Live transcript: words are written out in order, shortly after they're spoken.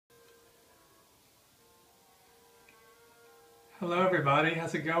Hello everybody,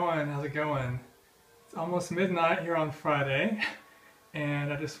 how's it going? How's it going? It's almost midnight here on Friday,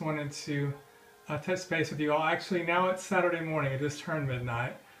 and I just wanted to touch base with you all. Actually, now it's Saturday morning, it just turned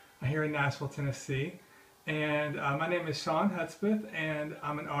midnight here in Nashville, Tennessee. And my name is Shon Hudspeth, and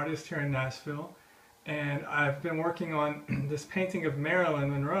I'm an artist here in Nashville. And I've been working on this painting of Marilyn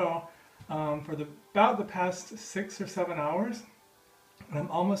Monroe for about the past 6 or 7 hours. And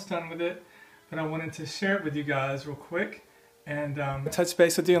I'm almost done with it, but I wanted to share it with you guys real quick and touch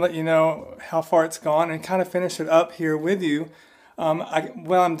base with you and let you know how far it's gone and kind of finish it up here with you.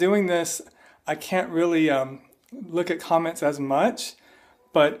 While I'm doing this, I can't really look at comments as much,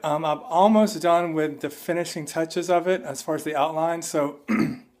 but I'm almost done with the finishing touches of it as far as the outline. So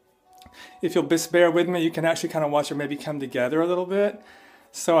if you'll just bear with me, you can actually kind of watch it maybe come together a little bit.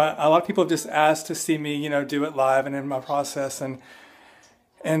 So a lot of people have just asked to see me, do it live and in my process,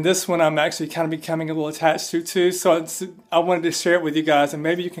 and this one I'm actually kind of becoming a little attached to too. So I wanted to share it with you guys, and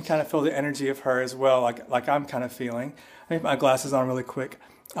maybe you can kind of feel the energy of her as well, like I'm kind of feeling. I have my glasses on really quick.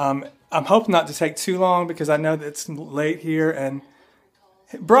 I'm hoping not to take too long because I know that it's late here. And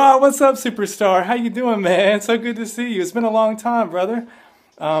bro, what's up, superstar? How you doing, man? So good to see you. It's been a long time, brother.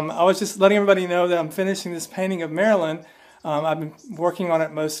 I was just letting everybody know that I'm finishing this painting of Marilyn. I've been working on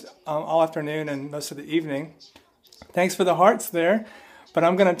it all afternoon and most of the evening. Thanks for the hearts there. But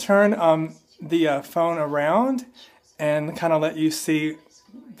I'm going to turn the phone around and kind of let you see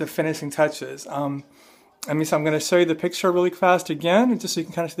the finishing touches. So I'm going to show you the picture really fast again, just so you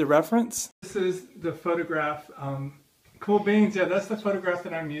can kind of see the reference. This is the photograph. Cool beans, yeah, that's the photograph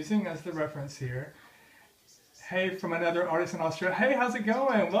that I'm using as the reference here. Hey, from another artist in Australia. Hey, how's it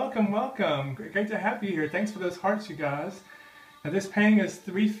going? Welcome, welcome. Great to have you here. Thanks for those hearts, you guys. Now, this painting is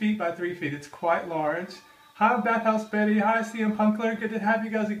 3 feet by 3 feet. It's quite large. Hi, Bathhouse Betty. Hi, CM Punkler. Good to have you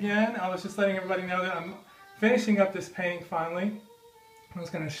guys again. I was just letting everybody know that I'm finishing up this painting finally. I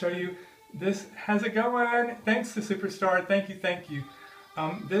was going to show you this. How's it going? Thanks to Superstar. Thank you, thank you.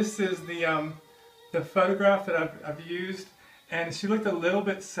 This is the photograph that I've used, and she looked a little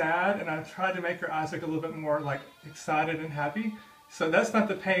bit sad, and I tried to make her eyes look a little bit more like excited and happy. So that's not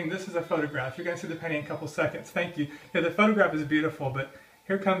the painting. This is a photograph. You're going to see the painting in a couple seconds. Thank you. Yeah, the photograph is beautiful, but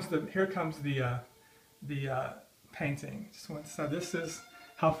here comes the painting. So this is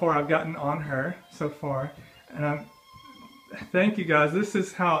how far I've gotten on her so far, and thank you guys. This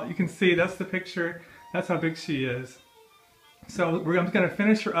is how you can see. That's the picture. That's how big she is. So I'm going to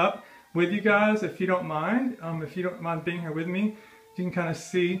finish her up with you guys, if you don't mind. If you don't mind being here with me, you can kind of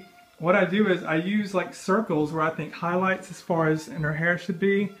see. What I do is I use like circles where I think highlights as far as in her hair should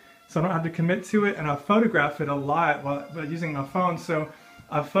be, so I don't have to commit to it, and I photograph it a lot by using my phone. So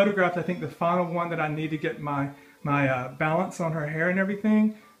I've photographed, I think, the final one that I need to get my balance on her hair and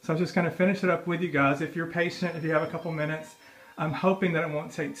everything. So I'm just going to finish it up with you guys. If you're patient, if you have a couple minutes, I'm hoping that it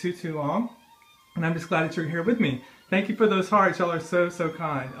won't take too long. And I'm just glad that you're here with me. Thank you for those hearts. Y'all are so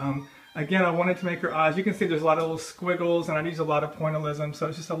kind. Again, I wanted to make her eyes. You can see there's a lot of little squiggles, and I use a lot of pointillism, so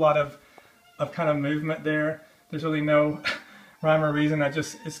it's just a lot of kind of movement there. There's really no rhyme or reason.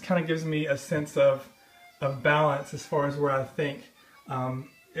 It kind of gives me a sense of balance as far as where I think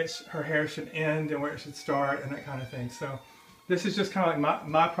her hair should end and where it should start and that kind of thing. So this is just kind of like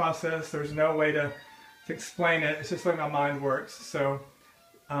my process. There's no way to explain it. It's just the way my mind works. So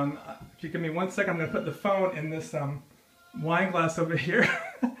if you give me 1 second, I'm going to put the phone in this wine glass over here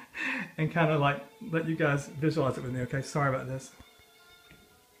and kind of like let you guys visualize it with me. Okay, sorry about this.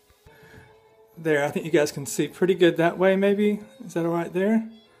 There, I think you guys can see pretty good that way maybe. Is that all right there?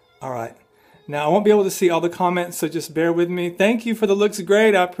 All right. Now, I won't be able to see all the comments, so just bear with me. Thank you for the looks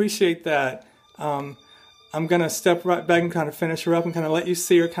great. I appreciate that. I'm going to step right back and kind of finish her up and kind of let you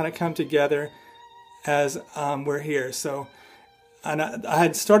see her kind of come together as we're here. So, and I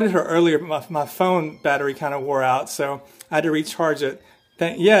had started her earlier, but my phone battery kind of wore out, so I had to recharge it.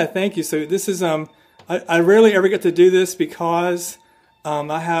 Yeah, thank you. So this is, I rarely ever get to do this because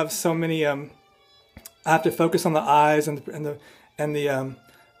I have so many, I have to focus on the eyes and the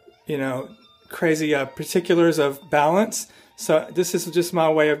crazy particulars of balance. So this is just my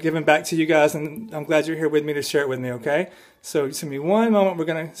way of giving back to you guys, and I'm glad you're here with me to share it with me, okay? So just give me one moment. We're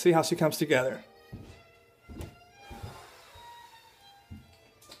going to see how she comes together.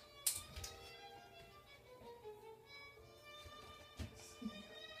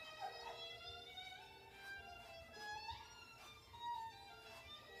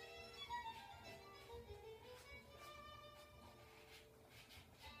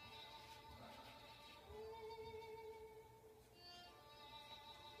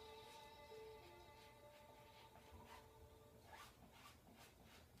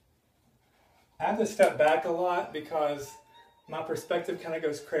 I have to step back a lot because my perspective kind of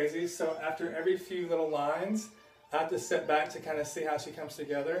goes crazy. So after every few little lines, I have to step back to kind of see how she comes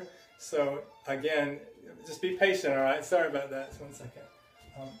together. So again, just be patient, all right? Sorry about that. Just 1 second.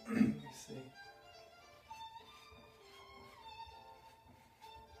 Let me see.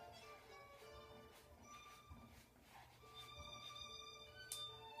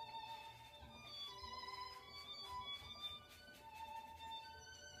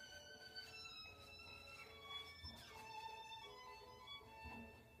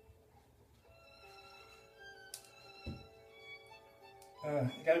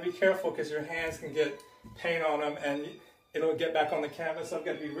 You got to be careful because your hands can get paint on them and it'll get back on the canvas. So I've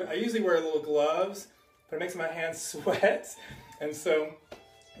got to be. I usually wear little gloves, but it makes my hands sweat, and so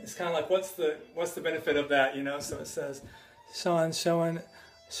it's kind of like, what's the benefit of that, you know? So it says, Shon showing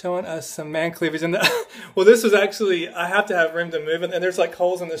us some man cleavage. And well, this was actually, I have to have room to move, and there's like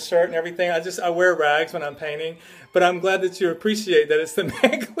holes in the shirt and everything. I wear rags when I'm painting, but I'm glad that you appreciate that it's the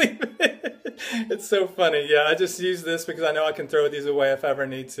man cleavage. It's so funny. Yeah, I just use this because I know I can throw these away if I ever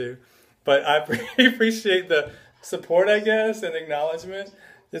need to. But I appreciate the support, I guess, and acknowledgement.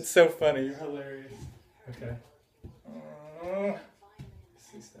 It's so funny. You're hilarious. Okay. Let's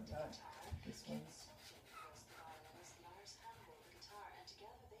see, step back. This one's...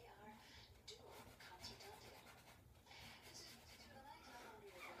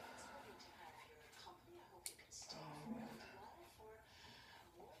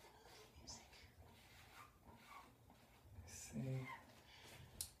 See.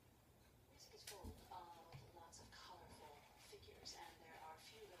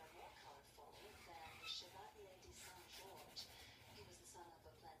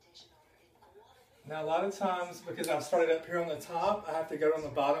 Now a lot of times, because I've started up here on the top, I have to go on the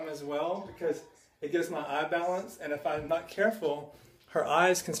bottom as well because it gives my eye balance, and if I'm not careful, her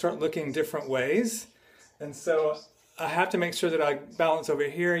eyes can start looking different ways, and so I have to make sure that I balance over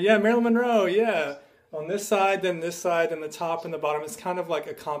here. Yeah, Marilyn Monroe, yeah. On this side, then the top and the bottom. It's kind of like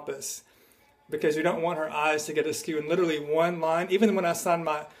a compass because you don't want her eyes to get askew. And literally one line, even when I sign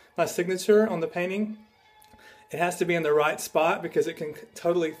my signature on the painting, it has to be in the right spot because it can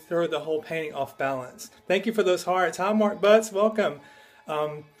totally throw the whole painting off balance. Thank you for those hearts. Hi, Mark Butts, welcome.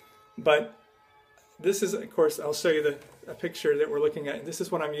 But this is, of course, I'll show you a picture that we're looking at. This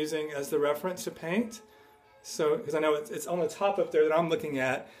is what I'm using as the reference to paint. So, because I know it's on the top up there that I'm looking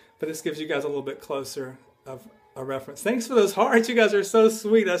at, but this gives you guys a little bit closer of a reference. Thanks for those hearts. You guys are so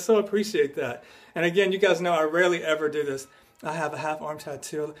sweet. I so appreciate that. And again, you guys know I rarely ever do this. I have a half arm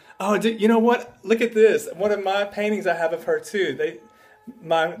tattoo. Oh, you know what? Look at this. One of my paintings I have of her too.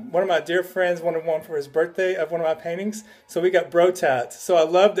 One of my dear friends wanted one for his birthday of one of my paintings. So we got bro tats. So I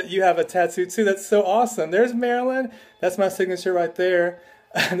love that you have a tattoo too. That's so awesome. There's Marilyn. That's my signature right there.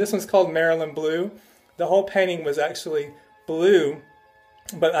 And this one's called Marilyn Blue. The whole painting was actually blue,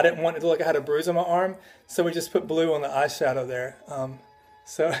 but I didn't want it to look like I had a bruise on my arm. So we just put blue on the eyeshadow there.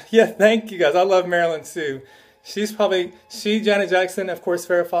 So yeah, thank you guys. I love Marilyn too. Janet Jackson, of course,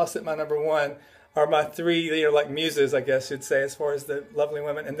 Farrah Fawcett, my number one, are my three, like muses, I guess you'd say, as far as the lovely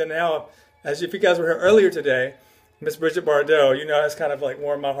women. And then now, as if you guys were here earlier today, Miss Bridget Bardot, that's kind of like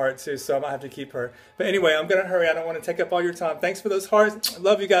warmed my heart too, so I might have to keep her. But anyway, I'm going to hurry. I don't want to take up all your time. Thanks for those hearts. I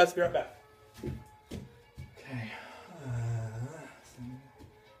love you guys. Be right back. Okay.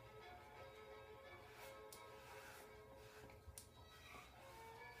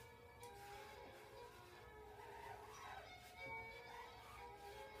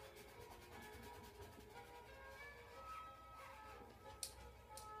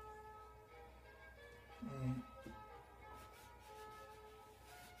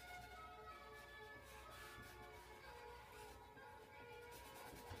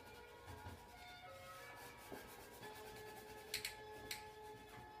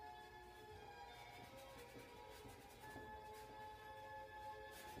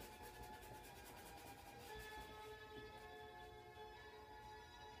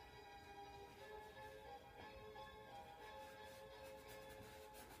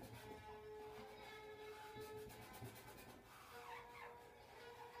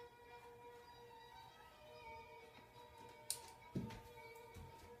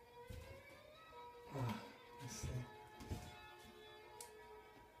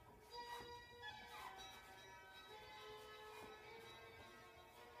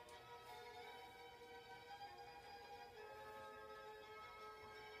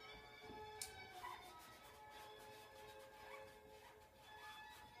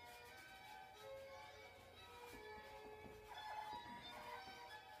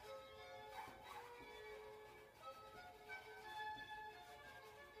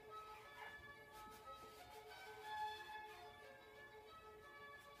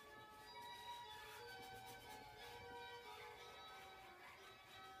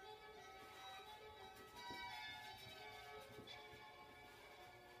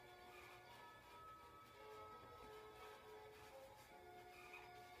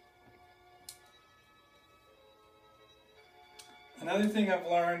 Another thing I've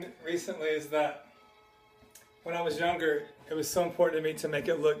learned recently is that when I was younger, it was so important to me to make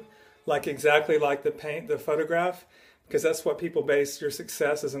it look like exactly like the photograph, because that's what people base your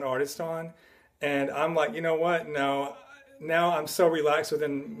success as an artist on. And I'm like, you know what? No, now I'm so relaxed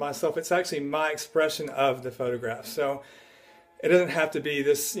within myself. It's actually my expression of the photograph. So it doesn't have to be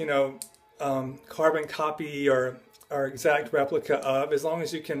this, carbon copy or exact replica of. As long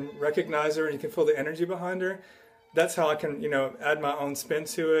as you can recognize her and you can feel the energy behind her, that's how I can, add my own spin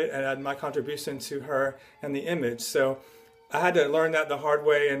to it and add my contribution to her and the image. So I had to learn that the hard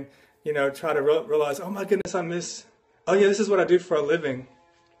way and, try to realize, oh my goodness, oh yeah, this is what I do for a living.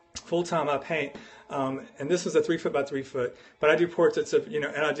 Full time I paint. And this was a 3 foot by 3 foot, but I do portraits of, and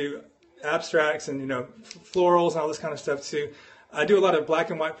I do abstracts and, florals and all this kind of stuff too. I do a lot of black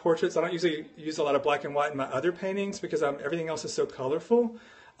and white portraits. I don't usually use a lot of black and white in my other paintings because everything else is so colorful.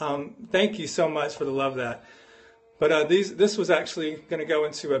 Thank you so much for the love of that. But this was actually going to go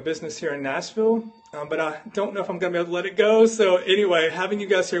into a business here in Nashville, but I don't know if I'm going to be able to let it go. So anyway, having you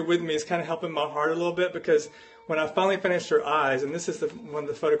guys here with me is kind of helping my heart a little bit, because when I finally finished her eyes, and this is one of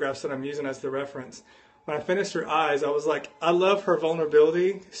the photographs that I'm using as the reference, when I finished her eyes, I was like, I love her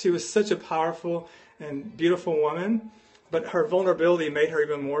vulnerability. She was such a powerful and beautiful woman, but her vulnerability made her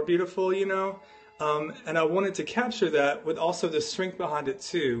even more beautiful, and I wanted to capture that with also the strength behind it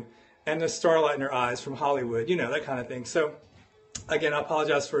too. And the starlight in her eyes from Hollywood, that kind of thing. So, again, I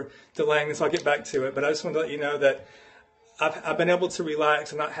apologize for delaying this. I'll get back to it. But I just wanted to let you know that I've been able to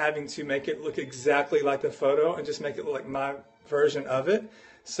relax and not having to make it look exactly like the photo and just make it look like my version of it.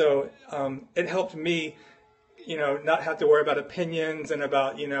 So it helped me, not have to worry about opinions and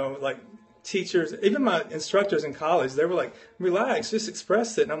about, like teachers, even my instructors in college, they were like, relax, just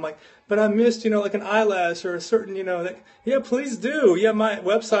express it. And I'm like, but I missed, like an eyelash or a certain, yeah, please do. Yeah, my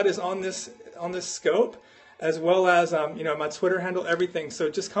website is on this scope, as well as, my Twitter handle, everything.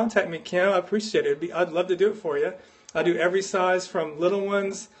 So just contact me, Kim. I appreciate it. I'd love to do it for you. I do every size from little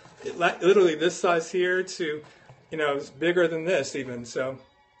ones, literally this size here, to, bigger than this even. So,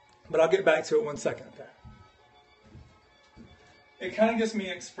 but I'll get back to it one second. Okay. It kind of gives me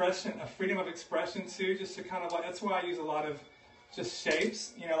a freedom of expression too, just to kind of like, that's why I use a lot of just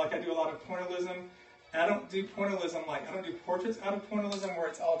shapes, like I do a lot of pointillism. And I don't do pointillism, I don't do portraits out of pointillism where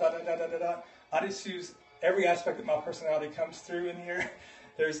it's all da da da da da da. I just use every aspect of my personality comes through in here.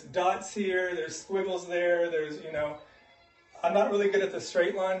 There's dots here, there's squiggles there, there's, I'm not really good at the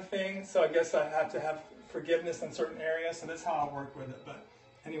straight line thing, so I guess I have to have forgiveness in certain areas, so that's how I work with it. But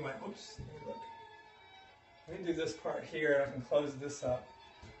anyway, oops, let me look. Let me do this part here, and I can close this up.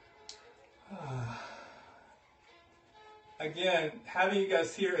 Again, having you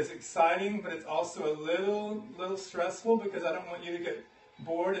guys here is exciting, but it's also a little stressful, because I don't want you to get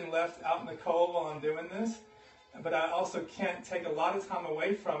bored and left out in the cold while I'm doing this. But I also can't take a lot of time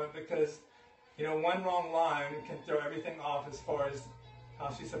away from it, because, one wrong line can throw everything off as far as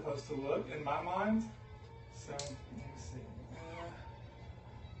how she's supposed to look in my mind. So, let me see.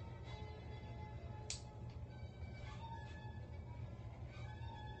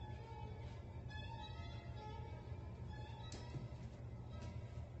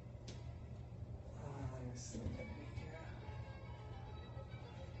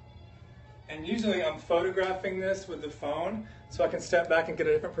 And usually I'm photographing this with the phone, so I can step back and get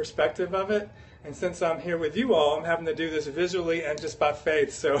a different perspective of it. And since I'm here with you all, I'm having to do this visually and just by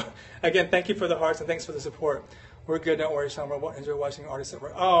faith. So again, thank you for the hearts and thanks for the support. We're good, don't worry, Shon. We'll enjoy watching artists at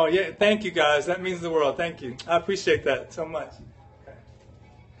work. Oh yeah, thank you guys. That means the world. Thank you. I appreciate that so much. Okay.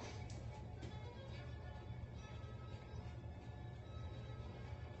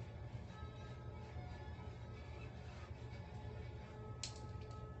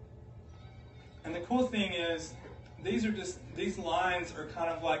 And the cool thing is, these lines are kind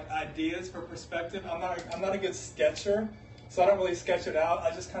of like ideas for perspective. I'm not a good sketcher, so I don't really sketch it out. I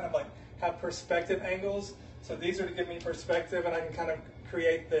just kind of like have perspective angles. So these are to give me perspective, and I can kind of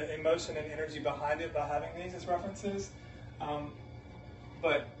create the emotion and energy behind it by having these as references.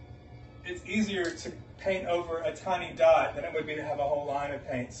 But it's easier to paint over a tiny dot than it would be to have a whole line of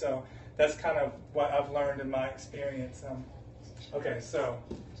paint. So that's kind of what I've learned in my experience. Okay, so.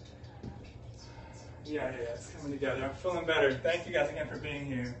 Yeah, it's coming together. I'm feeling better. Thank you guys again for being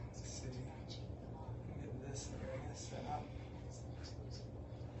here. Let's see. Get this area set up.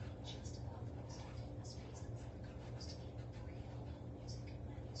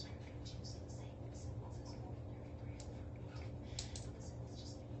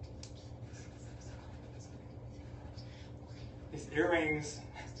 These earrings,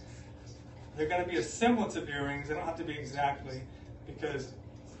 they're going to be a semblance of earrings. They don't have to be exactly, because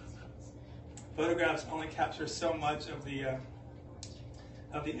photographs only capture so much of the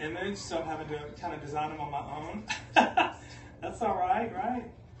of the image, so I'm having to kind of design them on my own. That's all right, right?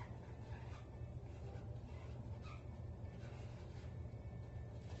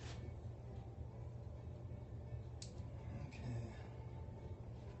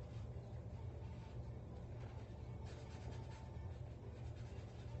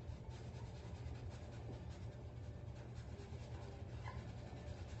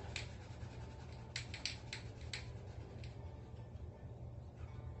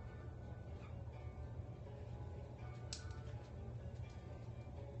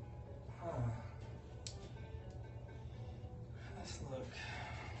 Let's look.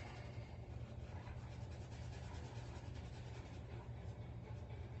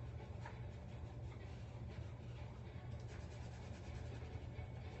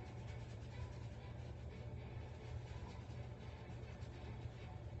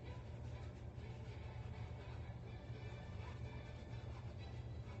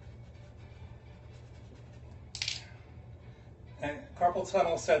 And carpal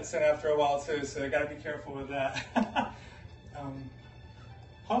tunnel sets in after a while too, so you got to be careful with that.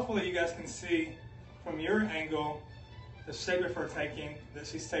 Hopefully you guys can see from your angle the shape of her taking, that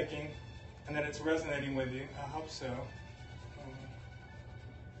she's taking, and that it's resonating with you. I hope so.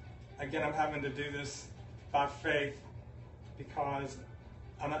 Again, I'm having to do this by faith because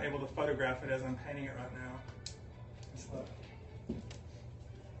I'm not able to photograph it as I'm painting it right now. Let's look. Maybe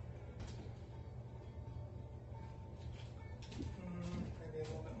a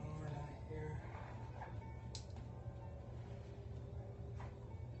little bit more down here.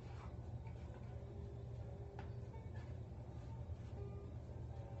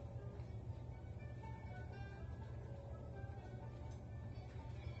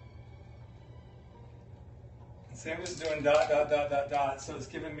 See, I'm just doing dot, dot, dot, dot, dot, so it's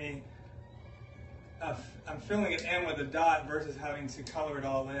giving me, I'm filling it in with a dot versus having to color it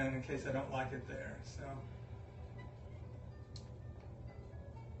all in case I don't like it there. So.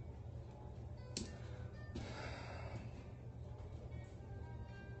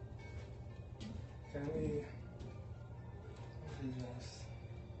 Okay, let me do this.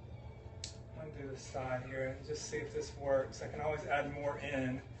 I'm going to do the side here and just see if this works. I can always add more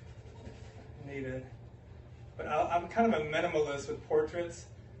in if needed. But I'm kind of a minimalist with portraits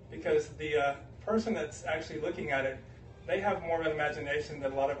because the person that's actually looking at it, they have more of an imagination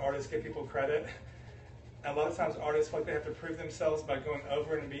than a lot of artists give people credit. And a lot of times artists feel like they have to prove themselves by going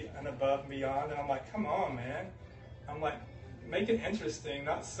over and above and beyond. And I'm like, come on, man. I'm like, make it interesting,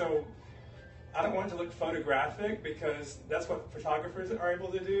 not so. I don't want it to look photographic because that's what photographers are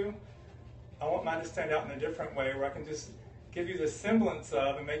able to do. I want mine to stand out in a different way where I can just give you the semblance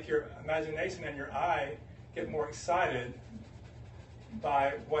of and make your imagination and your eye get more excited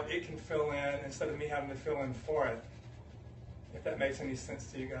by what it can fill in instead of me having to fill in for it. If that makes any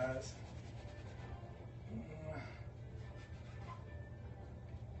sense to you guys. Let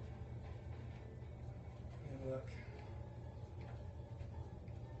me look.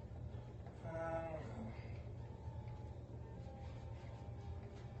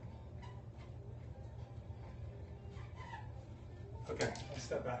 Okay, let's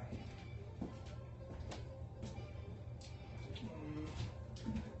step back.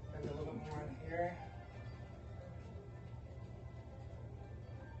 Maybe a little bit more in here.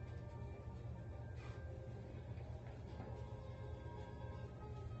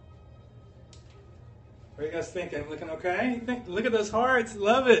 What are you guys thinking? Looking okay? Look at those hearts.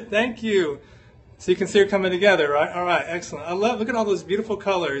 Love it. Thank you. So you can see her coming together, right? All right, excellent. Look at all those beautiful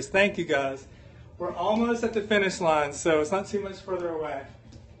colors. Thank you, guys. We're almost at the finish line, so it's not too much further away.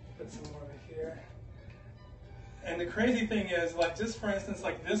 Put some more over here. And the crazy thing is, like, just for instance,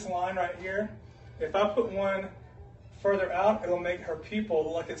 like this line right here, if I put one further out, it'll make her pupil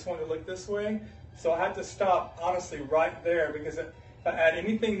look like it's going to look this way. So I have to stop, honestly, right there, because if I add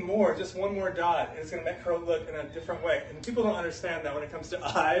anything more, just one more dot, it's going to make her look in a different way. And people don't understand that when it comes to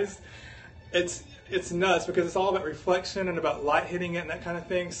eyes. It's nuts, because it's all about reflection and about light hitting it and that kind of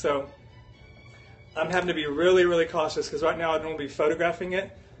thing. So I'm having to be really, really cautious, because right now I don't want to be photographing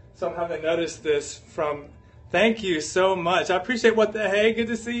it. So I'm having to notice this from, thank you so much. I appreciate what the hey, good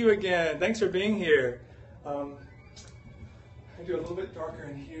to see you again. Thanks for being here. I do a little bit darker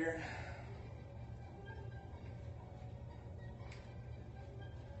in here.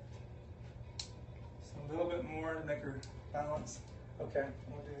 So a little bit more to make her balance. Okay, I'm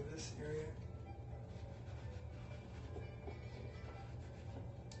going to do this area.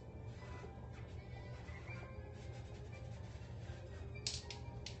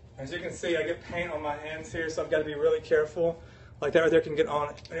 As you can see, I get paint on my hands here, so I've got to be really careful. Like that right there can get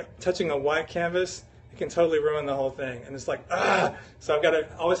on, touching a white canvas it can totally ruin the whole thing. And it's like, ah! So I've got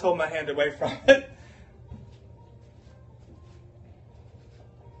to always hold my hand away from it.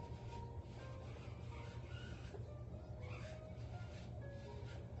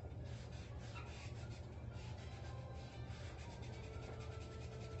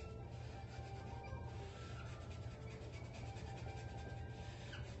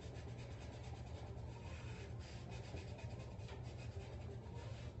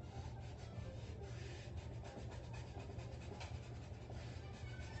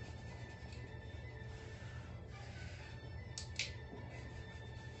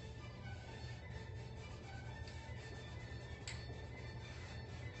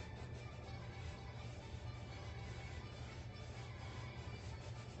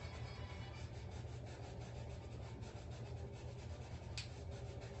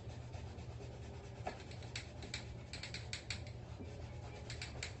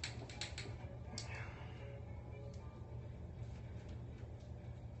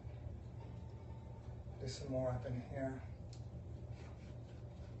 Do some more up in here.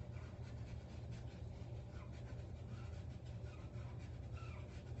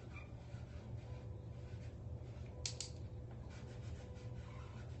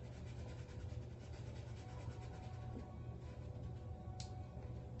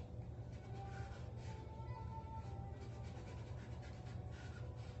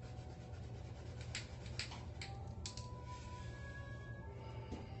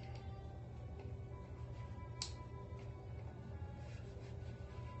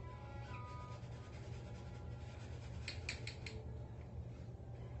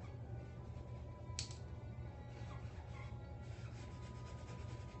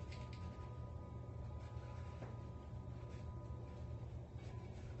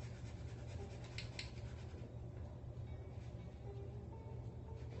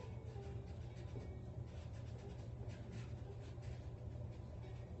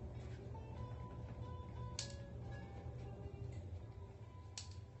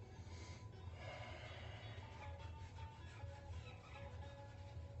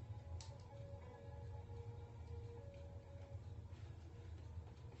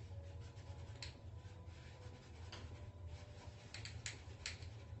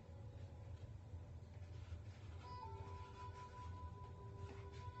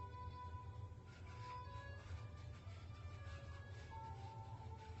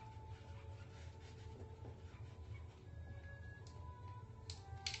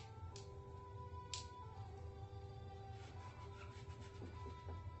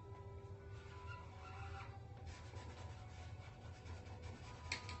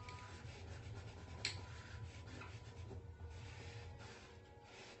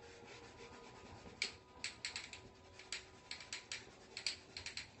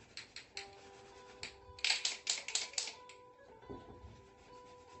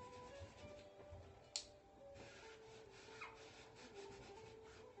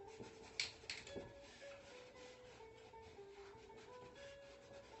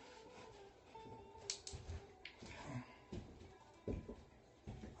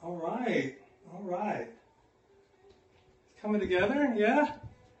 All right, all right. Coming together, yeah?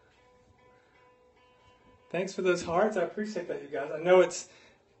 Thanks for those hearts. I appreciate that, you guys. I know it's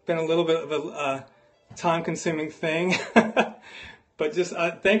been a little bit of a time-consuming thing, but just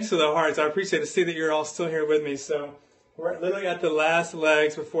thanks for the hearts. I appreciate to see that you're all still here with me. So we're literally at the last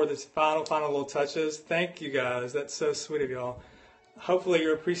legs before this final little touches. Thank you, guys. That's so sweet of y'all. Hopefully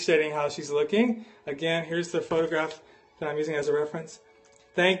you're appreciating how she's looking. Again, here's the photograph that I'm using as a reference.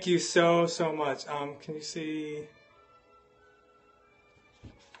 Thank you so much. Can you see?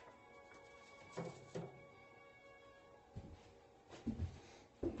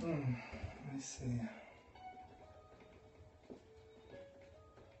 Let me see.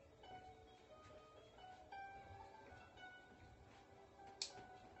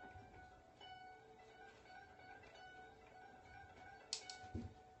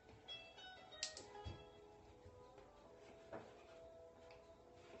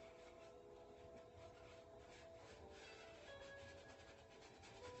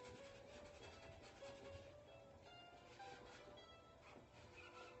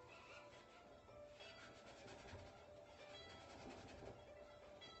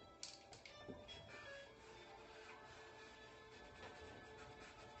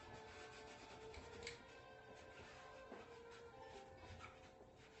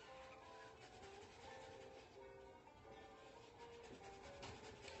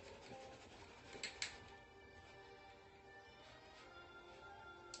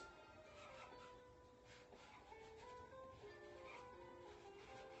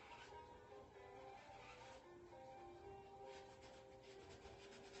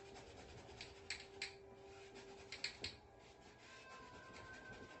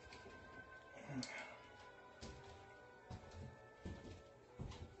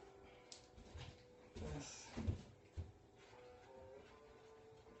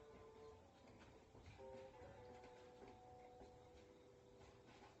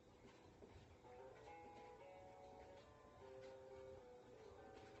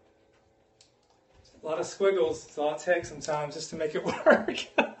 A lot of squiggles. It's all it takes sometimes just to make it work. Maybe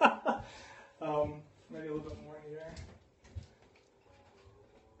a little bit more here.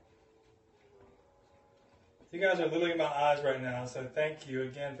 You guys are literally in my eyes right now, so thank you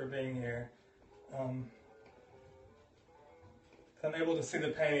again for being here. I'm able to see the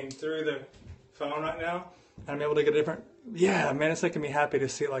painting through the phone right now. I'm able to get a different, yeah, man, it's making me happy to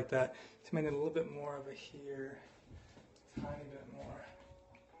see it like that. Just made it a little bit more over here, tiny bit more.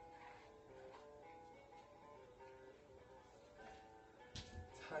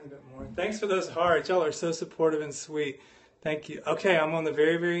 Tiny bit more. Thanks for those hearts. Y'all are so supportive and sweet. Thank you. Okay, I'm on the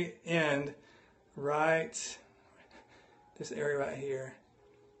very, very end, right, this area right here.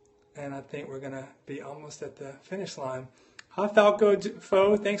 And I think we're going to be almost at the finish line. Hi, Falco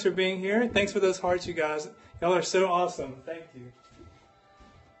Foe. Thanks for being here. Thanks for those hearts, you guys. Y'all are so awesome. Thank you.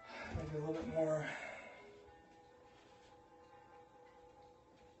 Maybe a little bit more.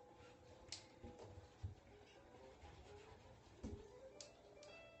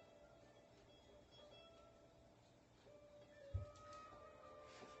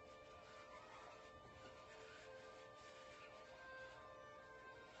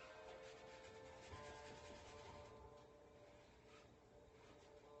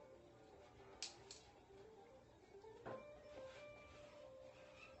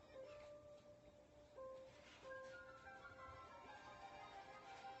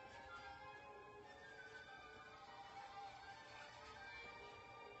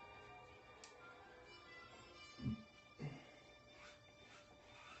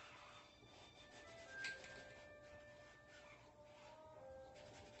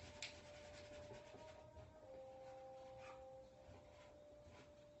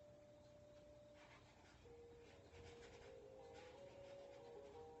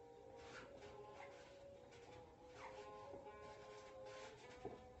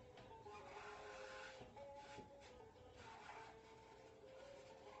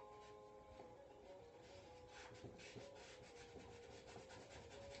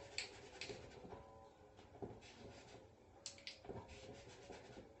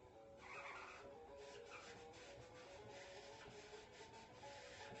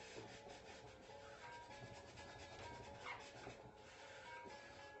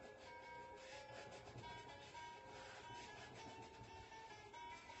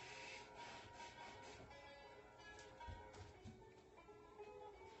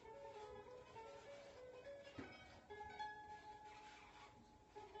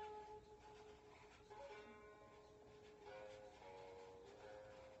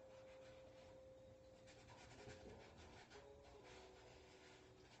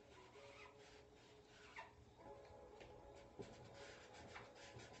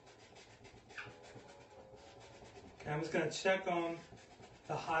 Okay, I'm just going to check on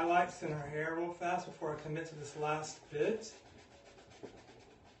the highlights in her hair real fast before I commit to this last bit.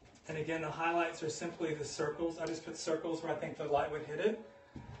 And again, the highlights are simply the circles. I just put circles where I think the light would hit it.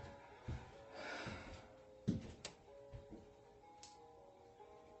 There's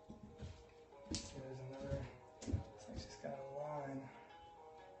another, looks like she's got a line.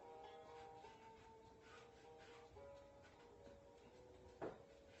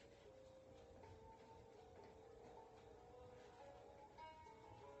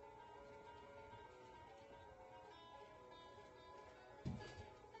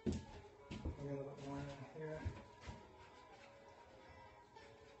 Maybe a little bit more in here.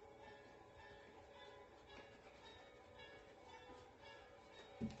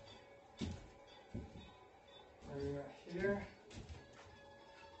 Maybe right here.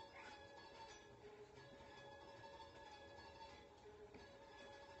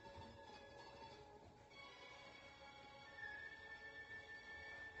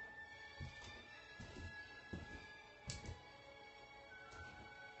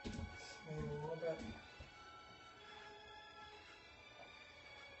 Maybe a little bit.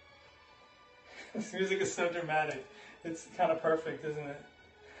 This music is so dramatic. It's kind of perfect, isn't it?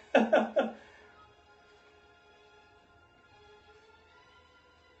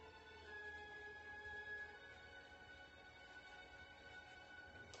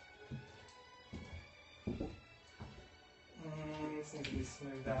 This needs to be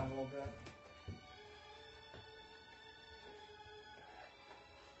smoothed down a little bit.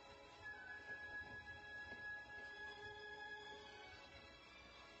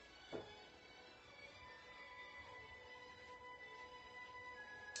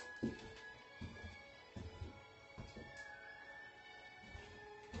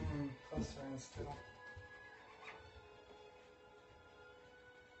 Clustering still.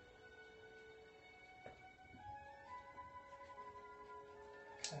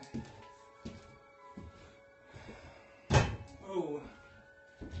 Okay.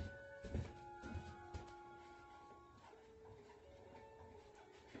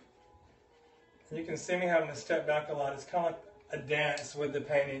 You can see me having to step back a lot. It's kind of like a dance with the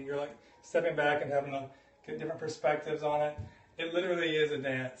painting. You're like stepping back and having to get different perspectives on it. It literally is a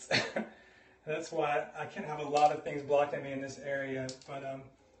dance. That's why I can't have a lot of things blocking me in this area. But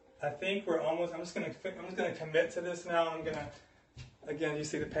I think we're almost. I'm just gonna commit to this now. I'm gonna, again, you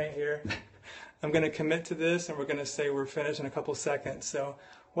see the paint here. I'm gonna commit to this, and we're gonna say we're finished in a couple seconds. So,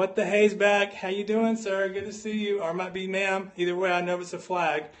 what the hey's back? How you doing, sir? Good to see you. Or it might be ma'am. Either way, I know it's a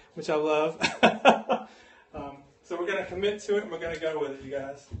flag, which I love. So we're gonna commit to it, and we're gonna go with it, you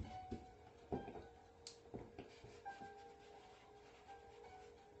guys.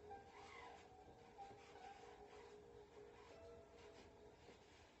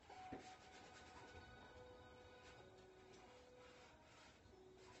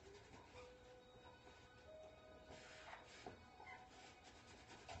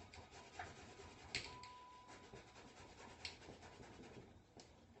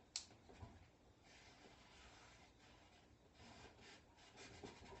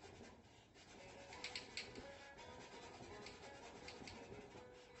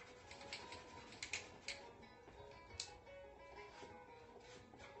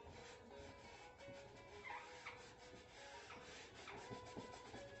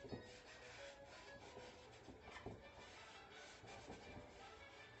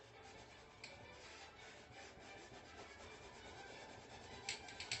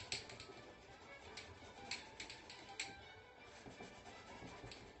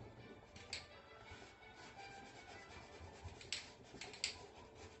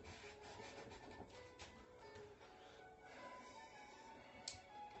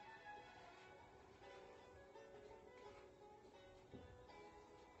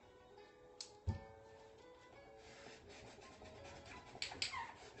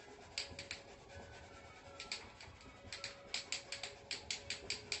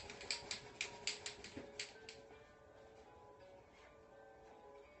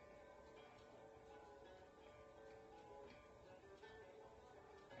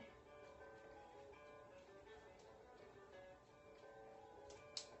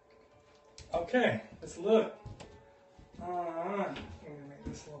 Okay, let's look. I'm going to make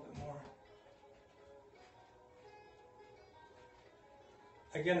this a little bit more.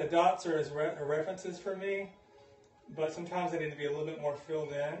 Again, the dots are as references for me, but sometimes they need to be a little bit more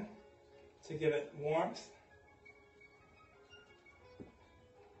filled in to give it warmth.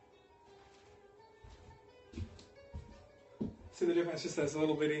 See the difference? Just those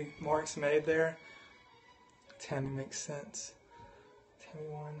little bitty marks made there. Tammy makes sense. Tammy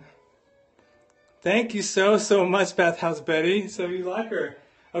one. Thank you so much, Beth House Betty. So you like her.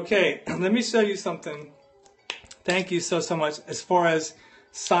 Okay, let me show you something. Thank you so much as far as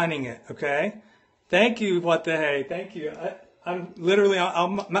signing it, okay? Thank you, what the hey. Thank you. I'm literally, I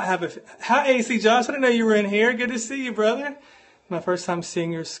might have a... Hi, AC Josh. I didn't know you were in here. Good to see you, brother. My first time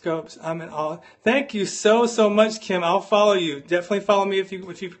seeing your scopes. I'm in awe. Thank you so much, Kim. I'll follow you. Definitely follow me if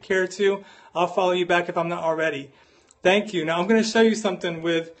you care to. I'll follow you back if I'm not already. Thank you. Now I'm going to show you something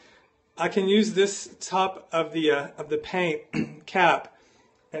with... I can use this top of the paint cap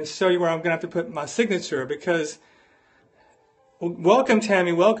and show you where I'm going to have to put my signature because, welcome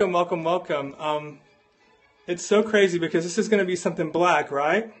Tammy, welcome. It's so crazy because this is going to be something black,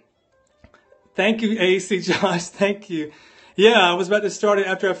 right? Thank you, AAC Josh, thank you. Yeah, I was about to start it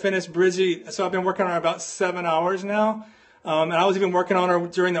after I finished Bridgie, so I've been working on her about 7 hours now. And I was even working on her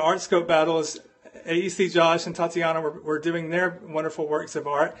during the ArtScope battles. AEC Josh and Tatiana were doing their wonderful works of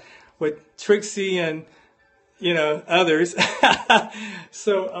art with Trixie and, others.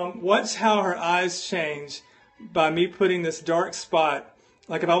 So watch how her eyes change by me putting this dark spot.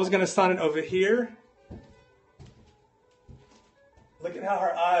 Like if I was going to sign it over here, look at how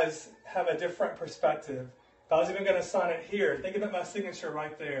her eyes have a different perspective. If I was even going to sign it here, think about my signature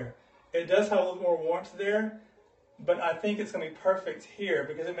right there. It does have a little more warmth there, but I think it's going to be perfect here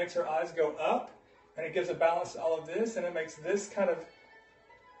because it makes her eyes go up and it gives a balance to all of this and it makes this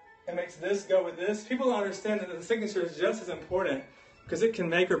it makes this go with this. People don't understand that the signature is just as important because it can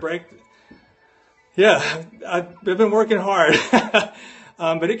make or break. Yeah, I've been working hard.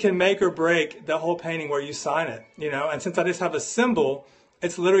 But it can make or break the whole painting where you sign it, And since I just have a symbol,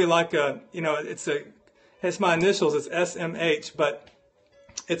 it's literally like it's my initials, it's SMH, but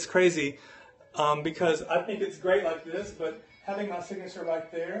it's crazy because I think it's great like this, but having my signature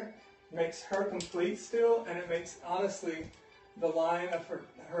right there makes her complete still, and it makes, honestly, the line of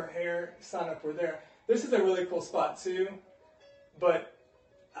her hair sign up over there. This is a really cool spot too, but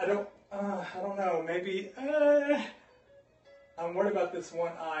I don't know, maybe, I'm worried about this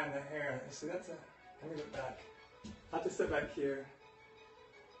one eye in the hair. So let me look back. I have to sit back here.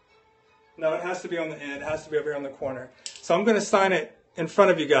 No, it has to be on the end. It has to be over here on the corner. So I'm going to sign it in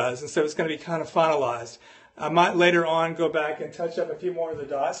front of you guys, and so it's going to be kind of finalized. I might later on go back and touch up a few more of the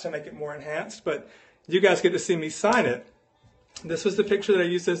dots to make it more enhanced, but you guys get to see me sign it. This was the picture that I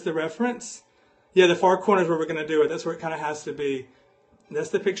used as the reference. Yeah, the far corner is where we're going to do it. That's where it kind of has to be. That's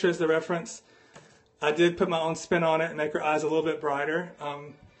the picture as the reference. I did put my own spin on it and make her eyes a little bit brighter.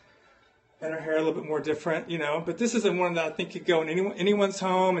 And her hair a little bit more different, you know. But this is the one that I think could go in anyone's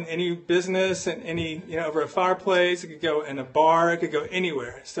home, in any business, and any, you know, over a fireplace. It could go in a bar. It could go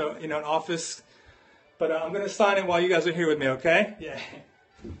anywhere. So, you know, an office. But I'm going to sign it while you guys are here with me, okay? Yeah.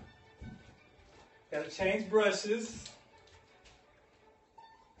 Got to change brushes.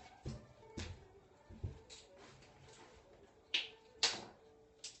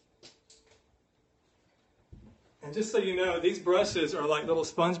 And just so you know, these brushes are like little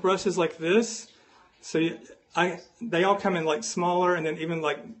sponge brushes like this. So they all come in like smaller and then even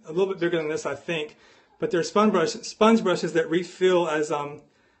like a little bit bigger than this, I think. But they're sponge brushes that refill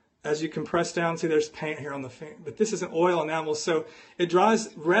as you compress down. See, there's paint here on the finger. But this is an oil enamel, so it dries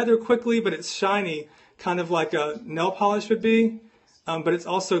rather quickly, but it's shiny, kind of like a nail polish would be. But it's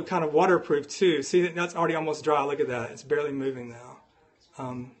also kind of waterproof too. See, that's already almost dry. Look at that. It's barely moving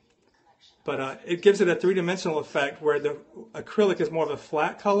now. But it gives it a three-dimensional effect where the acrylic is more of a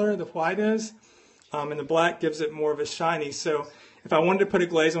flat color, the white is, and the black gives it more of a shiny. So if I wanted to put a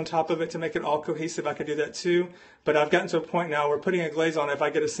glaze on top of it to make it all cohesive, I could do that too. But I've gotten to a point now where putting a glaze on it, if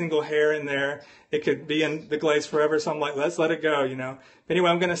I get a single hair in there, it could be in the glaze forever. So I'm like, let's let it go, you know. But anyway,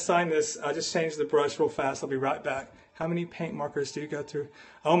 I'm going to sign this. I just changed the brush real fast. I'll be right back. How many paint markers do you go through?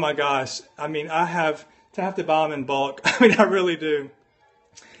 Oh my gosh. I mean, I have to buy them in bulk. I mean, I really do.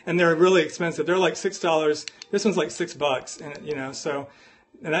 And they're really expensive. They're like $6. This one's like $6, and you know. So,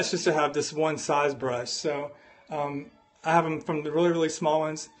 and that's just to have this one size brush. So, I have them from the really small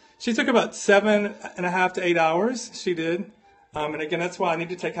ones. She took about 7.5 to 8 hours. She did, and again, that's why I need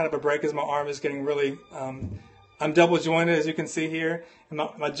to take kind of a break, as my arm is getting really. I'm double jointed, as you can see here, and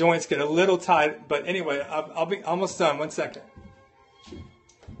my joints get a little tight. But anyway, I'll be almost done. 1 second.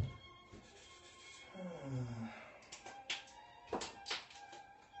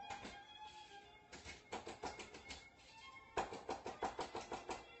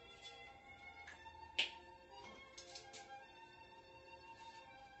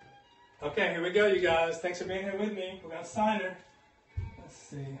 Okay, here we go, you guys. Thanks for being here with me. We're going to sign her. Let's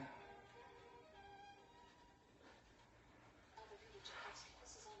see.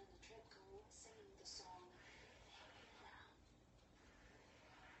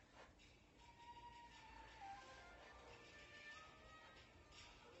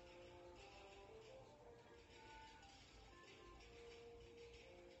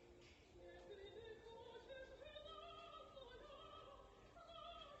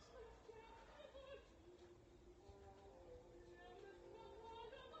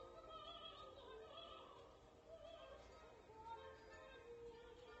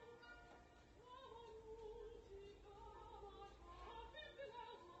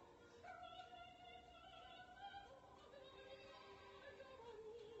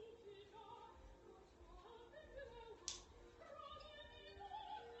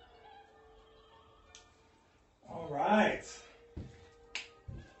 All right.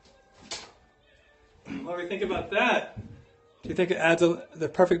 What do we think about that? Do you think it adds the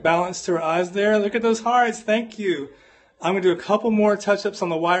perfect balance to her eyes there? Look at those hearts. Thank you. I'm going to do a couple more touch-ups on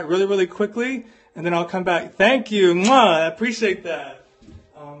the white really quickly, and then I'll come back. Thank you. Mwah! I appreciate that.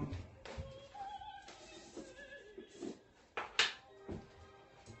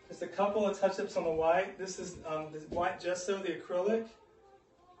 Just a couple of touch-ups on the white. This is the white gesso, the acrylic.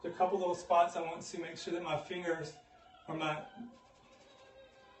 There are a couple little spots I want to make sure that my fingers or my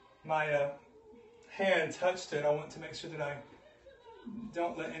hand touched it. I want to make sure that I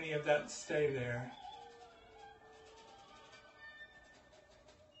don't let any of that stay there.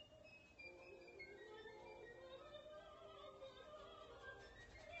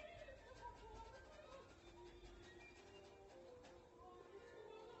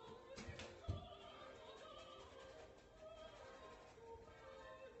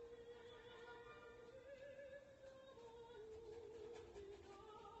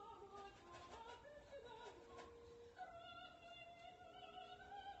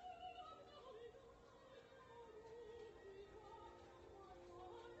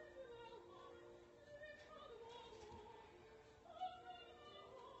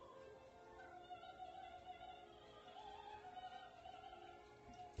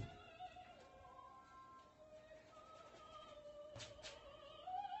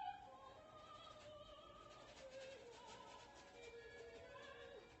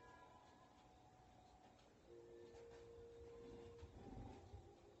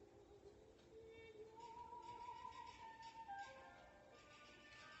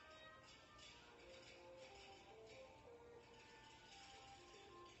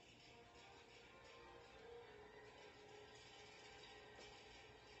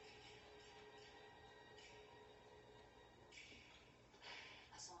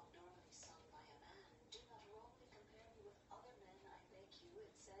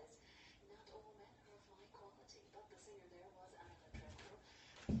 quality, but the singer there was Anna Tchaikovsky.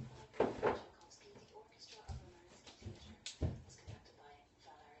 The orchestra of the Mariinsky Theatre was conducted by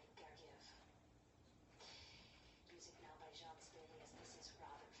Valery Gergiev. Music now by Jean Sibelius. This is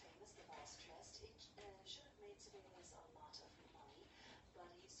rather famous, the Valse Trist. It should have made Sibelius a lot of money, but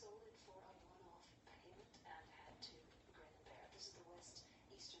he sold it for a one-off payment and had to grin and bear. This is the West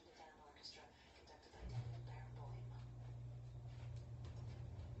Eastern Divan Orchestra, conducted by Daniel Barenboim.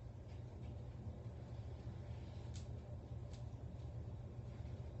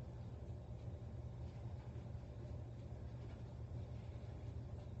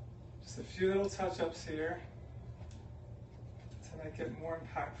 Just a few little touch-ups here to make it more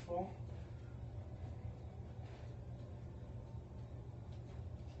impactful.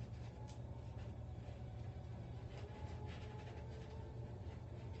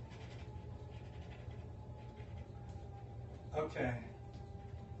 Okay.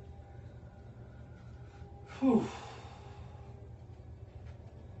 Whew.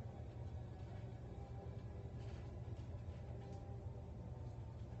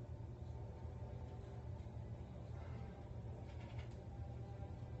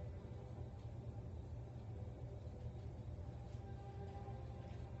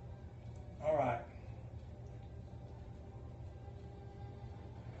 All right.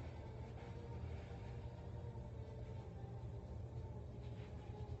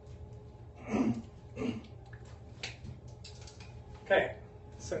 Okay,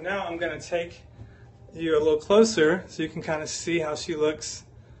 so now I'm going to take you a little closer so you can kind of see how she looks,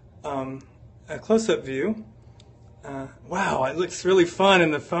 a close-up view. Wow, it looks really fun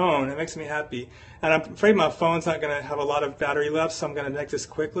in the phone. It makes me happy. And I'm afraid my phone's not going to have a lot of battery left, so I'm going to make this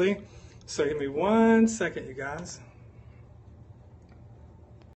quickly. So give me 1 second, you guys.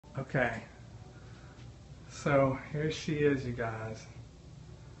 Okay, so here she is, you guys.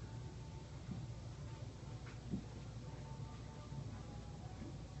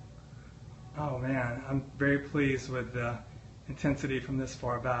 Oh man, I'm very pleased with the intensity from this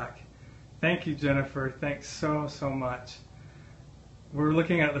far back. Thank you, Jennifer. Thanks so much. We're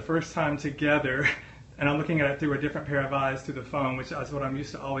looking at it the first time together, and I'm looking at it through a different pair of eyes through the phone, which is what I'm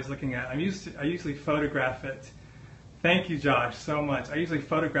used to always looking at. I usually photograph it. Thank you, Josh, so much. I usually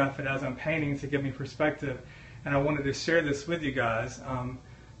photograph it as I'm painting to give me perspective, and I wanted to share this with you guys. I'm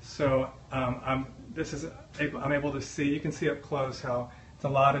able to see. You can see up close how it's a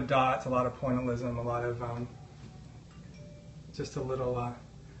lot of dots, a lot of pointillism, a lot of just a little.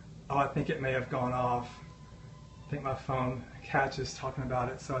 Oh, I think it may have gone off. I think my phone catches talking about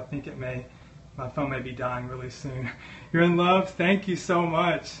it, so I think my phone may be dying really soon. You're in love? Thank you so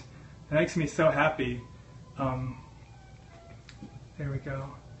much. It makes me so happy. There we go.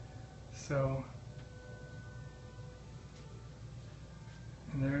 So,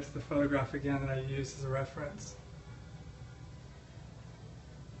 and there's the photograph again that I used as a reference.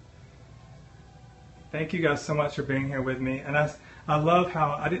 Thank you guys so much for being here with me. And I love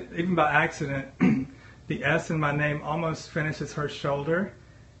how, even by accident, the S in my name almost finishes her shoulder.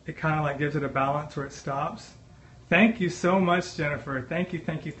 It kind of like gives it a balance where it stops. Thank you so much, Jennifer. Thank you,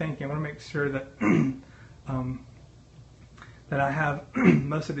 thank you, thank you. I want to make sure that that I have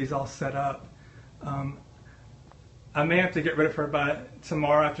most of these all set up. I may have to get rid of her by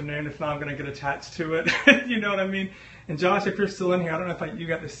tomorrow afternoon. If not, I'm going to get attached to it. You know what I mean? And Josh, if you're still in here, I don't know if you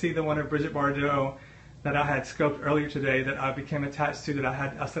got to see the one of Brigitte Bardot that I had scoped earlier today that I became attached to, that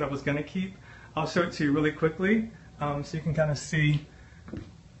I said I was going to keep. I'll show it to you really quickly so you can kind of see.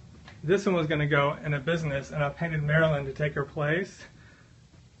 This one was going to go in a business, and I painted Marilyn to take her place.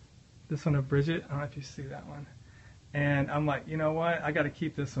 This one of Bridget, I don't know if you see that one. And I'm like, you know what? I got to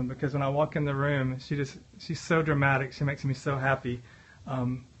keep this one because when I walk in the room, she's so dramatic. She makes me so happy.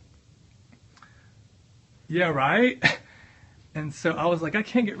 Yeah, right? And so I was like, I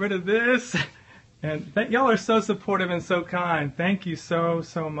can't get rid of this. And y'all are so supportive and so kind. Thank you so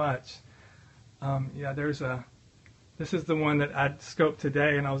much. Yeah, this is the one that I scoped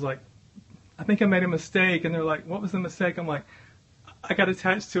today, and I was like, I think I made a mistake. And they're like, what was the mistake? I'm like, I got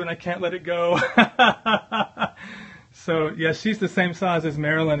attached to it and I can't let it go. So yeah, she's the same size as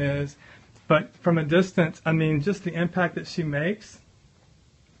Marilyn is, but from a distance, I mean, just the impact that she makes.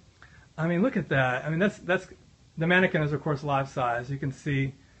 I mean, look at that. I mean, that's the mannequin is of course life size. You can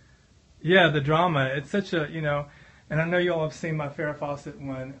see, yeah, the drama. It's such a, you know, and I know you all have seen my Farrah Fawcett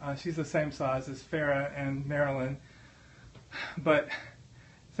one. She's the same size as Farrah and Marilyn. But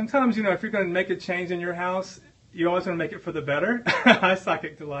sometimes, you know, if you're going to make a change in your house, you always want to make it for the better. Hi,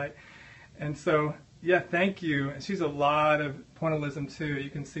 Psychic Delight. And so, yeah, thank you. And she's a lot of pointillism too. You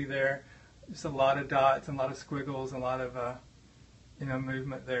can see there, just a lot of dots and a lot of squiggles and a lot of, you know,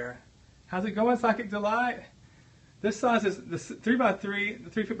 movement there. How's it going, Psychic Delight? This size is the 3x3, the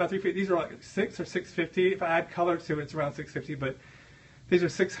 3 feet by 3 feet. These are like 6 or 650. If I add color to it, it's around 650. But these are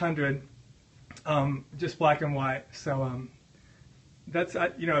 600, just black and white. So that's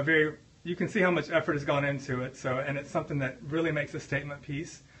you know, a very, you can see how much effort has gone into it. So, and it's something that really makes a statement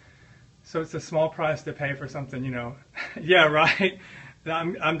piece. So it's a small price to pay for something, you know. Yeah, right.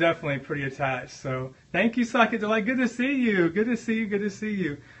 I'm definitely pretty attached. So thank you, Psychic Delight. Good to see you. Good to see you. Good to see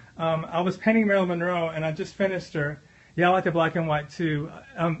you. I was painting Marilyn Monroe, and I just finished her. Yeah, I like the black and white too.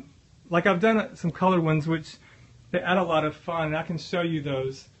 Like I've done some colored ones, which they add a lot of fun, and I can show you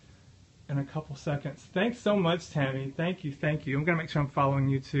those in a couple seconds. Thanks so much, Tammy. Thank you, thank you. I'm gonna make sure I'm following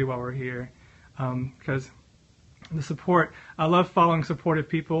you too while we're here, because the support. I love following supportive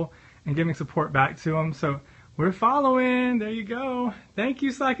people and giving support back to them. So we're following. There you go. Thank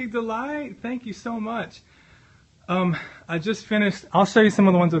you, Psychic Delight. Thank you so much. I just finished, I'll show you some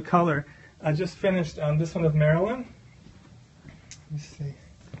of the ones with color. I just finished this one with Marilyn. Let me see.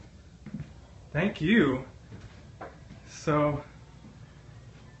 Thank you. So,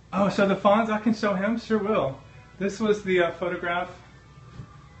 oh, show the Fonz? I can show him? Sure will. This was the photograph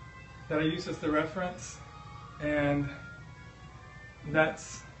that I used as the reference, and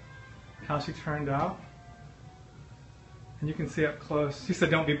that's how she turned out. And you can see up close. She said,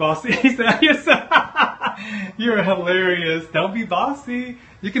 "Don't be bossy." He said, "Yes, you're hilarious. Don't be bossy.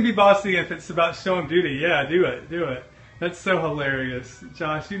 You can be bossy if it's about showing beauty. Yeah, do it, do it." That's so hilarious,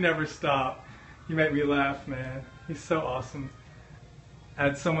 Josh. You never stop. You make me laugh, man. He's so awesome.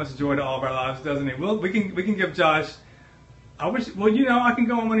 Adds so much joy to all of our lives, doesn't he? Well, we can give Josh. I wish. Well, you know, I can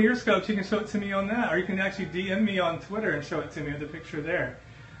go on one of your scopes. You can show it to me on that, or you can actually DM me on Twitter and show it to me with the picture there.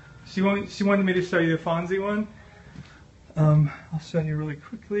 She wanted me to show you the Fonzie one. I'll show you really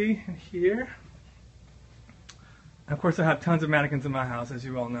quickly in here. Of course, I have tons of mannequins in my house, as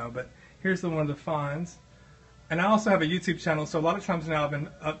you all know, but here's the one of the Fonz. And I also have a YouTube channel, so a lot of times now I've been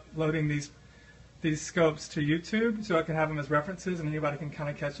uploading these scopes to YouTube, so I can have them as references, and anybody can kind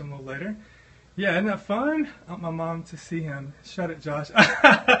of catch them a little later. Yeah, isn't that fun? I want my mom to see him. Shut it, Josh.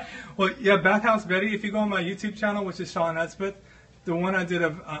 Well, yeah, Bathhouse Betty, if you go on my YouTube channel, which is Shon Hudspeth, the one I did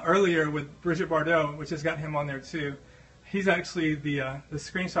earlier with Brigitte Bardot, which has got him on there too. He's actually the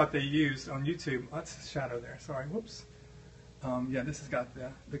screenshot they used on YouTube. That's a shadow there. Sorry. Whoops. Yeah, this has got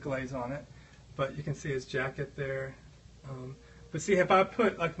the glaze on it, but you can see his jacket there. But see, if I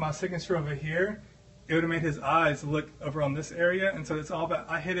put like my signature over here, it would have made his eyes look over on this area, and so it's all about.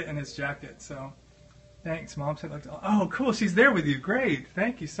 I hid it in his jacket. So, thanks, Mom. Oh, cool. She's there with you. Great.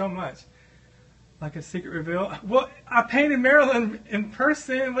 Thank you so much. Like a secret reveal? Well, I painted Marilyn in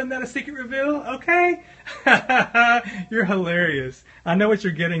person. Wasn't that a secret reveal? Okay. You're hilarious. I know what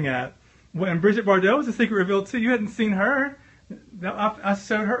you're getting at. Well, and Brigitte Bardot was a secret reveal too. You hadn't seen her. I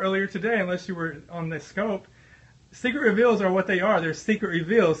showed her earlier today, unless you were on the scope. Secret reveals are what they are. They're secret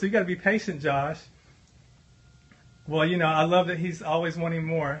reveals. So you got to be patient, Josh. Well, you know, I love that he's always wanting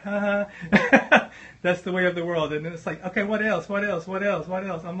more. That's the way of the world. And then it's like, okay, what else? What else? What else? What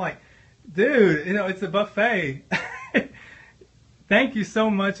else? I'm like, dude, you know, it's a buffet. Thank you so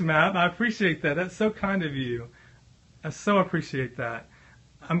much, Matt. I appreciate that. That's so kind of you. I so appreciate that.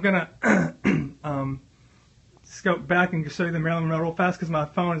 I'm going to scope back and show you the Marilyn Monroe real fast because my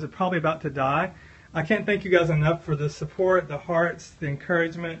phone is probably about to die. I can't thank you guys enough for the support, the hearts, the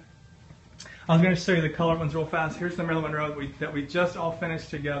encouragement. I was going to show you the color ones real fast. Here's the Marilyn Monroe that we just all finished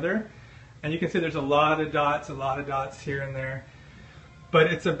together. And you can see there's a lot of dots here and there. But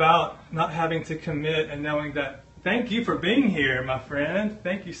it's about not having to commit and knowing that, thank you for being here, my friend.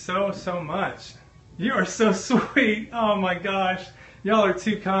 Thank you so, so much. You are so sweet. Oh my gosh. Y'all are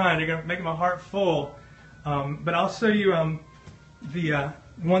too kind. You're going to make my heart full. But I'll show you the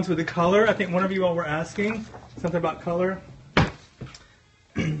ones with the color. I think one of you all were asking something about color.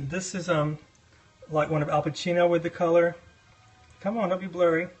 This is like one of Al Pacino with the color. Come on, don't be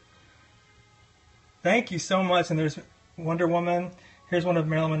blurry. Thank you so much. And there's Wonder Woman. Here's one of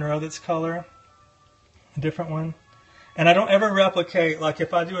Marilyn Monroe that's color, a different one. And I don't ever replicate, like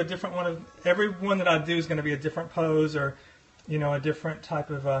if I do a different one, every one that I do is going to be a different pose or, you know, a different type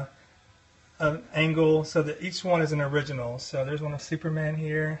of angle so that each one is an original. So there's one of Superman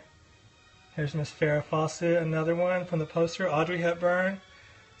here. Here's Miss Farrah Fawcett, another one from the poster, Audrey Hepburn.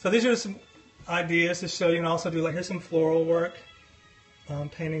 So these are some ideas to show you, and also do like, here's some floral work,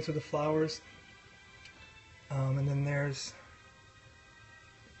 paintings with the flowers. And then there's,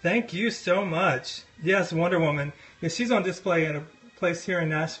 thank you so much. Yes, Wonder Woman. Yeah, she's on display at a place here in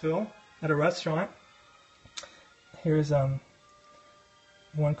Nashville at a restaurant. Here's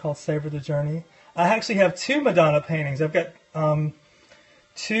one called Savor the Journey. I actually have two Madonna paintings. I've got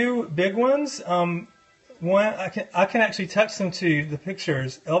two big ones. One, I can actually text them to you, the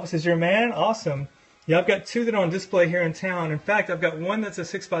pictures. Elvis is your man? Awesome. Yeah, I've got two that are on display here in town. In fact, I've got one that's a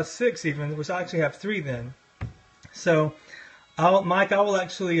 6x6 even, which I actually have three then. So, Mike, I will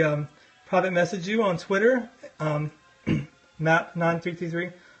actually private message you on Twitter,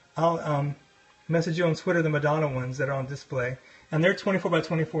 Matt9333. I'll message you on Twitter the Madonna ones that are on display. And they're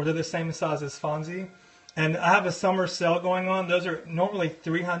 24x24. They're the same size as Fonzie. And I have a summer sale going on. Those are normally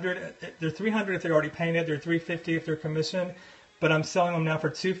 $300. They're $300 if they're already painted. They're $350 if they're commissioned. But I'm selling them now for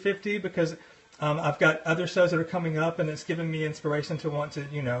 $250 because I've got other shows that are coming up, and it's given me inspiration to want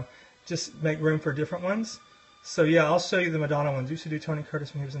to, just make room for different ones. So yeah, I'll show you the Madonna ones. You should do Tony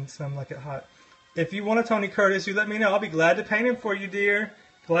Curtis when he was in Some Like It Hot. If you want a Tony Curtis, you let me know. I'll be glad to paint him for you, dear.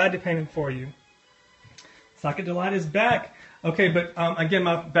 Glad to paint him for you. Socket Delight is back. Okay, but again,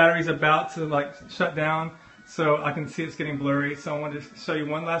 my battery's about to shut down, so I can see it's getting blurry. So I wanted to show you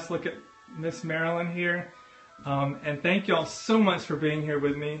one last look at Miss Marilyn here. And thank you all so much for being here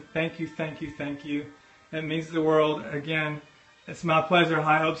with me. Thank you, thank you, thank you. It means the world. Again, it's my pleasure.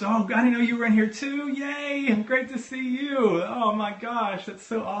 High hopes. Oh, I didn't know you were in here too. Yay! Great to see you. Oh my gosh, that's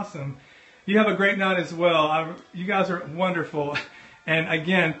so awesome. You have a great night as well. You guys are wonderful. And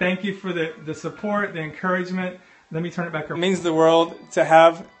again, thank you for the support, the encouragement. Let me turn it back around. It means the world to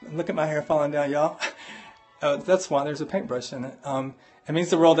have, look at my hair falling down, y'all. That's why there's a paintbrush in it. It means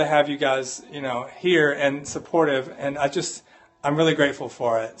the world to have you guys, here and supportive. And I'm really grateful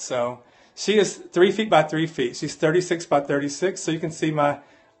for it. So she is 3 feet by 3 feet. She's 36 by 36. So you can see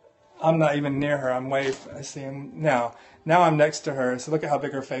I'm not even near her. I see him now. Now I'm next to her. So look at how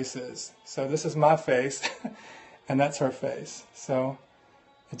big her face is. So this is my face and that's her face. So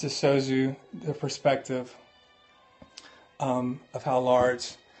it just shows you the perspective of how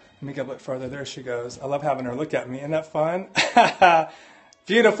large. Let me go a bit further. There she goes. I love having her look at me. Isn't that fun?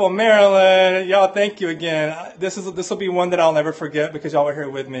 Beautiful Marilyn. Y'all, thank you again. This will be one that I'll never forget because y'all were here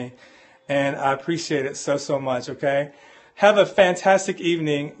with me. And I appreciate it so, so much, okay? Have a fantastic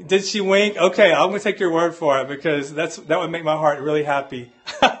evening. Did she wink? Okay, I'm going to take your word for it because that would make my heart really happy.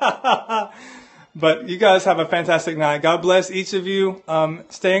 But you guys have a fantastic night. God bless each of you.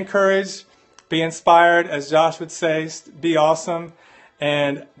 Stay encouraged. Be inspired, as Josh would say. Be awesome.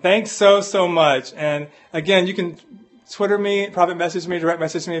 And thanks so, so much. And again, you can Twitter me, private message me, direct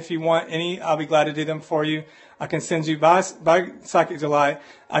message me if you want any. I'll be glad to do them for you. I can send you by Psychic Delight.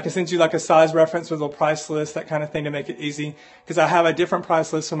 I can send you like a size reference with a little price list, that kind of thing to make it easy. Because I have a different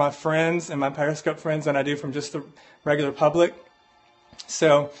price list for my friends and my Periscope friends than I do from just the regular public.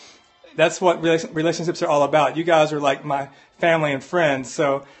 So that's what relationships are all about. You guys are like my family and friends.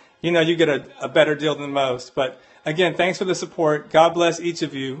 So you get a better deal than most. But again, thanks for the support. God bless each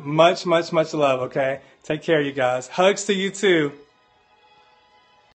of you. Much, much, much love, okay? Take care, you guys. Hugs to you, too.